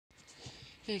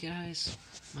Hey guys,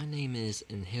 my name is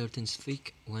Inheritance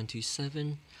Freak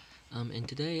 127, and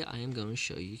today I am going to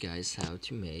show you guys how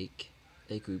to make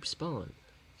a group spawn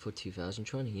for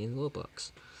 2020 in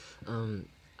Roblox.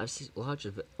 I've watched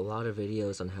a lot of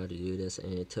videos on how to do this,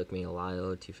 and it took me a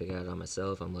while to figure out on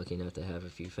myself. I'm lucky enough to have a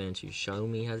few friends who show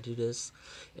me how to do this,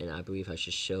 and I believe I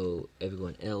should show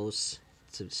everyone else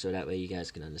so that way you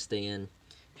guys can understand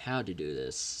how to do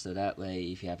this, so that way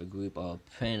if you have a group or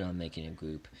plan on making a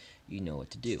group, you know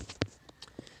what to do.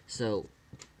 So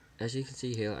as you can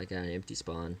see here, I got an empty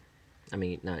spawn. I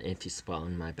mean, not empty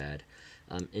spawn, my bad.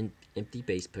 Empty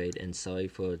base plate, and sorry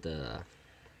for the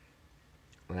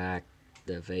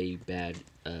very bad.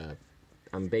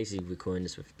 I'm basically recording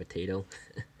this with a potato.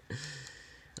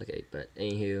 Okay, but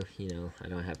anywho, I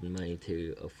don't have the money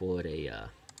to afford a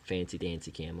fancy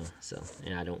dancy camera, so,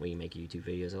 and I don't really make YouTube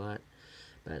videos a lot,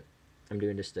 but I'm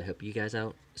doing this to help you guys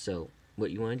out. So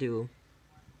what you want to do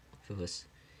first,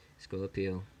 scroll up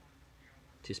here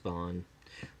to spawn,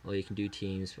 or you can do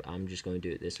teams. I'm just going to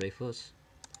do it this way first.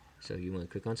 So you want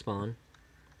to click on spawn.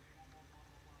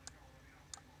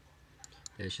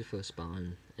 There's your first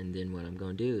spawn, and then what I'm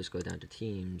going to do is go down to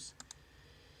teams.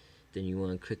 Then you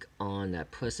want to click on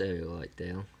that plus area right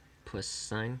there, plus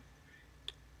sign,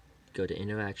 go to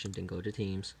interaction, then go to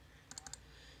teams,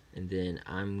 and then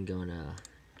I'm gonna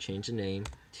change the name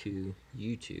to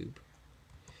YouTube,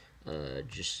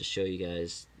 just to show you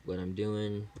guys what I'm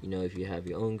doing. If you have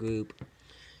your own group,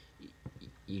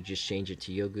 you just change it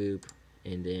to your group,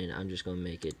 and then I'm just gonna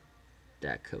make it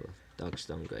that color, dark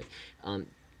stone gray.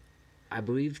 I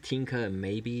believe team color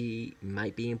might be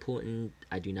important.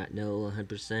 I do not know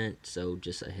 100%, so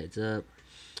just a heads up.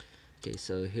 Okay,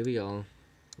 so here we are.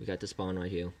 We got the spawn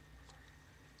right here.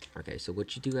 Okay, so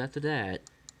what you do after that,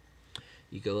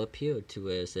 you go up here to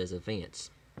where it says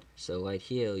advanced. So right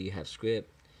here you have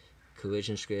script,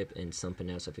 collision script, and something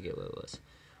else, I forget what it was.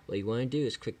 What you want to do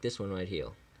is click this one right here.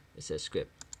 It says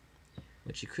script.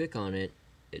 Once you click on it,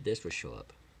 this will show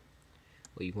up.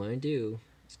 What you want to do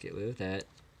is get rid of that.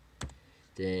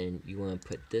 Then you want to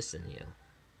put this in here.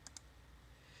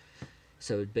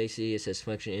 So basically it says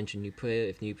function enter new player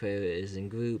if new player is in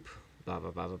group, blah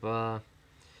blah blah blah blah.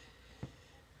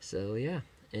 So yeah,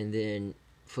 and then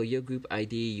for your group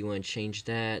ID you want to change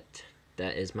that.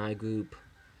 That is my group.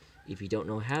 If you don't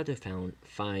know how to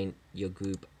find your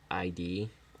group ID,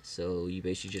 so you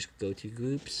basically just go to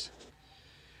groups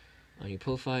on your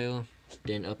profile,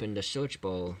 then up in the search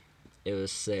bar it will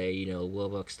say,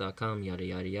 Roblox.com, yada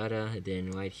yada yada, and then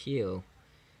right here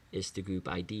is the group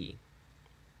ID.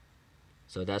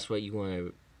 So that's what you want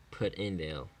to put in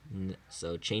there.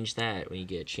 So change that when you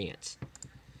get a chance.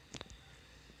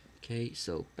 Okay,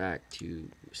 so back to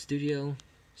Studio.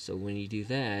 So when you do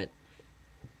that,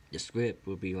 the script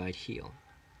will be right here.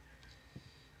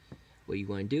 What you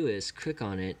want to do is click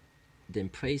on it, then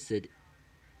place it,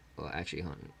 or actually,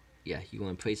 you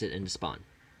want to place it in the spawn.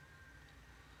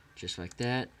 Just like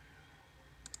that.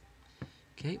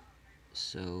 Okay,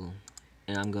 so,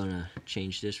 and I'm gonna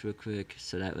change this real quick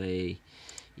so that way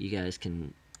you guys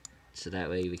can, so that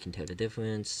way we can tell the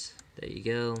difference. There you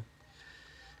go.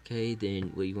 Okay,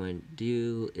 then what you want to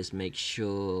do is make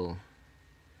sure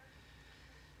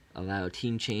allow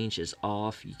team change is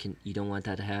off. You don't want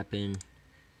that to happen.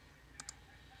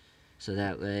 So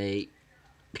that way,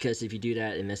 because if you do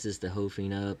that, it messes the whole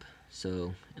thing up.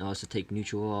 So, and also take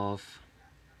neutral off.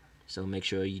 So make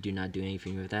sure you do not do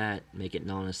anything with that. Make it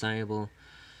non-assignable.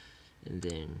 And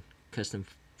then custom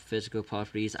physical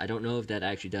properties. I don't know if that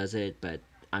actually does it, but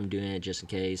I'm doing it just in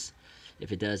case.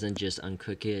 If it doesn't, just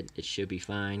unclick it. It should be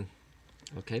fine.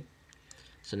 Okay.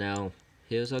 So now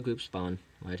here's our group spawn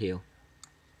right here.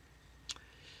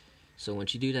 So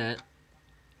once you do that,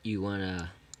 you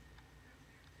wanna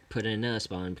put in another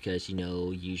spawn because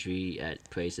usually at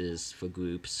places for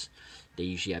groups they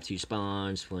usually have two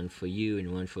spawns, one for you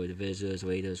and one for the visitors,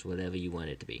 waiters, whatever you want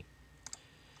it to be.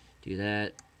 Do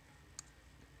that.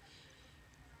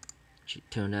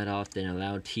 Turn that off, then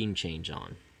allow team change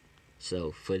on.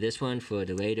 So for this one, for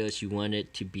the waiters, you want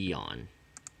it to be on.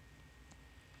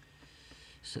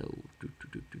 So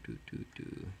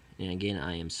and again,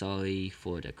 I am sorry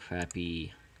for the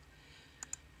crappy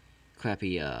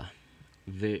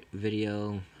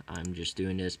video. I'm just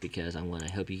doing this because I want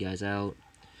to help you guys out,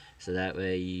 so that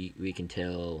way we can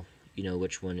tell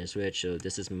which one is which. So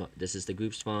this is the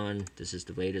group spawn, this is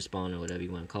the waiter spawn, or whatever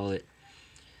you want to call it.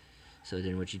 So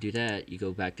then once you do that, you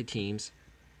go back to teams,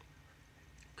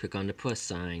 click on the plus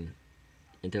sign,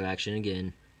 interaction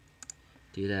again,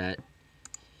 do that,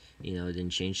 then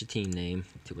change the team name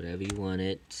to whatever you want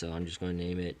it. So I'm just going to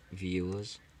name it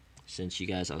viewers, since you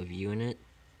guys are viewing it.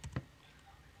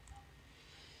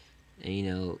 And you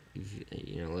know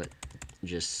what?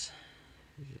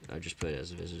 I'll just put it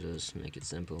as visitors, make it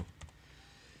simple.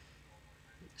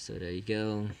 So there you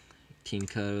go. Team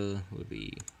color would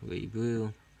be really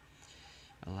blue.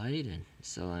 Alrighty then.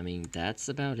 So I mean that's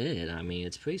about it. I mean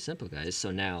it's pretty simple, guys.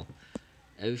 So now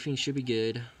everything should be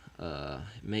good.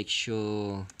 Make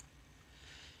sure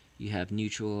you have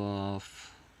neutral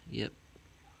off. Yep.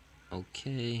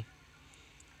 Okay.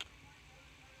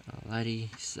 Alrighty.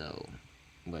 So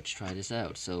let's try this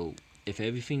out. So if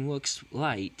everything looks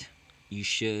right, you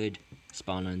should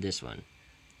spawn on this one.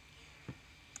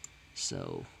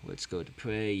 So let's go to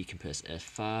play. You can press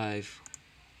F5.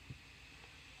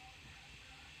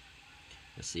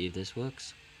 Let's see if this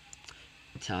works.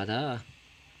 Ta-da!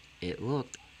 It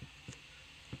worked.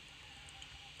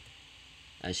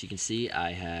 As you can see,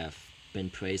 I have been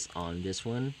placed on this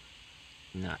one,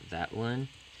 not that one.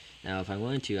 Now if I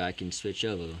wanted to, I can switch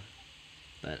over,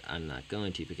 but I'm not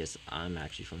going to because I'm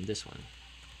actually from this one.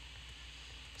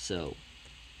 So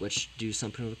let's do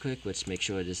something real quick. Let's make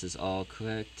sure this is all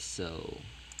correct. So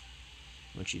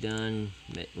once you're done,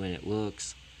 when it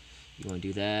works, you want to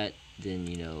do that, then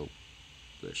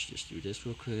let's just do this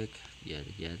real quick.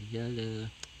 Yada yada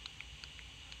yada.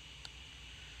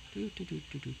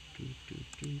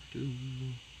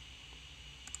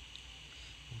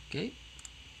 Okay,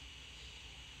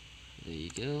 there you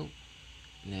go.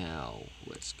 Now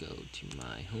let's go to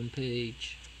my home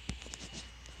page,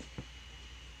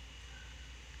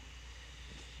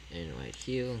 and right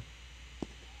here.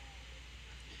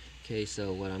 Okay,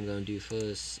 so what I'm gonna do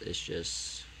first is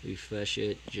just refresh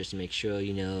it, just make sure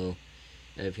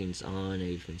everything's on,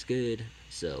 everything's good.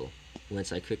 So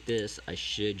once I click this, I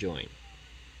should join.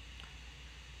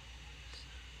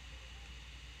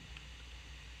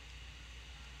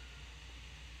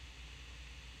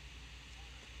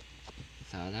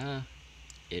 Ta-da!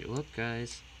 It worked,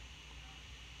 guys.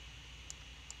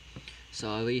 So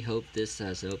I really hope this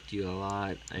has helped you a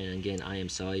lot. And again, I am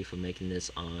sorry for making this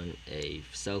on a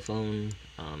cell phone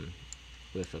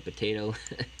with a potato.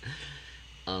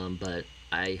 But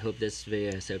I hope this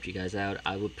video has helped you guys out.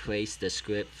 I will place the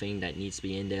script thing that needs to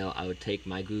be in there. I would take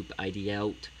my group ID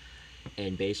out,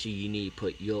 and basically you need to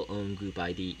put your own group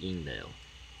ID in there.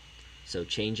 So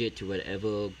change it to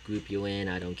whatever group you're in,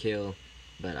 I don't care.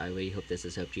 But I really hope this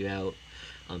has helped you out.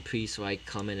 Please like,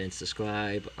 comment, and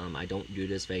subscribe. I don't do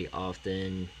this very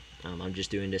often. I'm just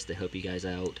doing this to help you guys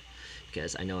out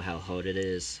because I know how hard it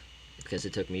is, because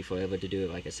it took me forever to do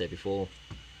it, like I said before.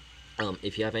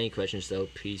 If you have any questions though,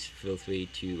 please feel free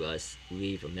to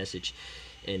leave a message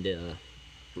down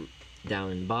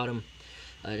in the bottom.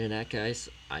 Other than that, guys,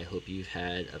 I hope you've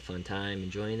had a fun time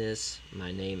enjoying this.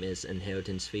 My name is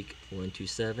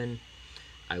InheritanceFreak127.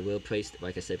 I will place,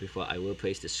 like I said before, I will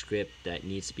place the script that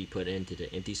needs to be put into the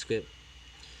empty script.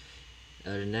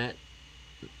 Other than that,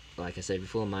 like I said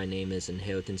before, my name is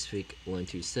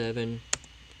InheritanceFreak127.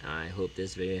 I hope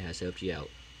this video has helped you out.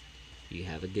 You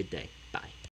have a good day. Bye.